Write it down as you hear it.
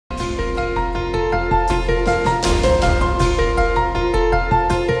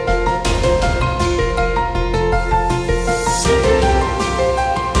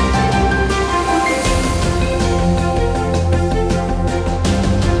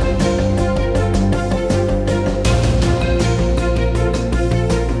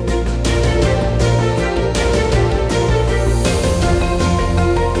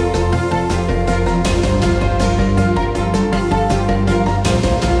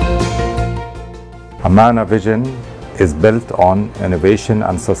Amana vision is built on innovation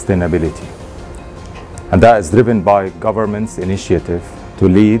and sustainability, and that is driven by government's initiative to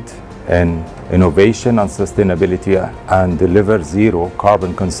lead in innovation and sustainability and deliver zero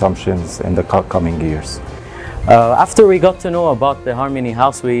carbon consumptions in the coming years. After we got to know about the Harmony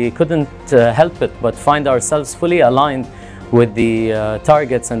House, we couldn't help it but find ourselves fully aligned with the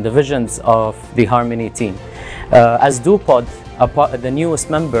targets and the visions of the Harmony team. As DuPod, the newest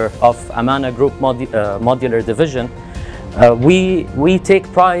member of Amana Group Modular Division, we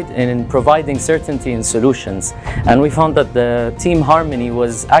take pride in providing certainty in solutions, and we found that the team Harmony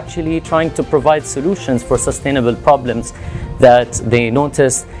was actually trying to provide solutions for sustainable problems that they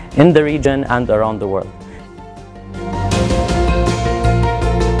noticed in the region and around the world.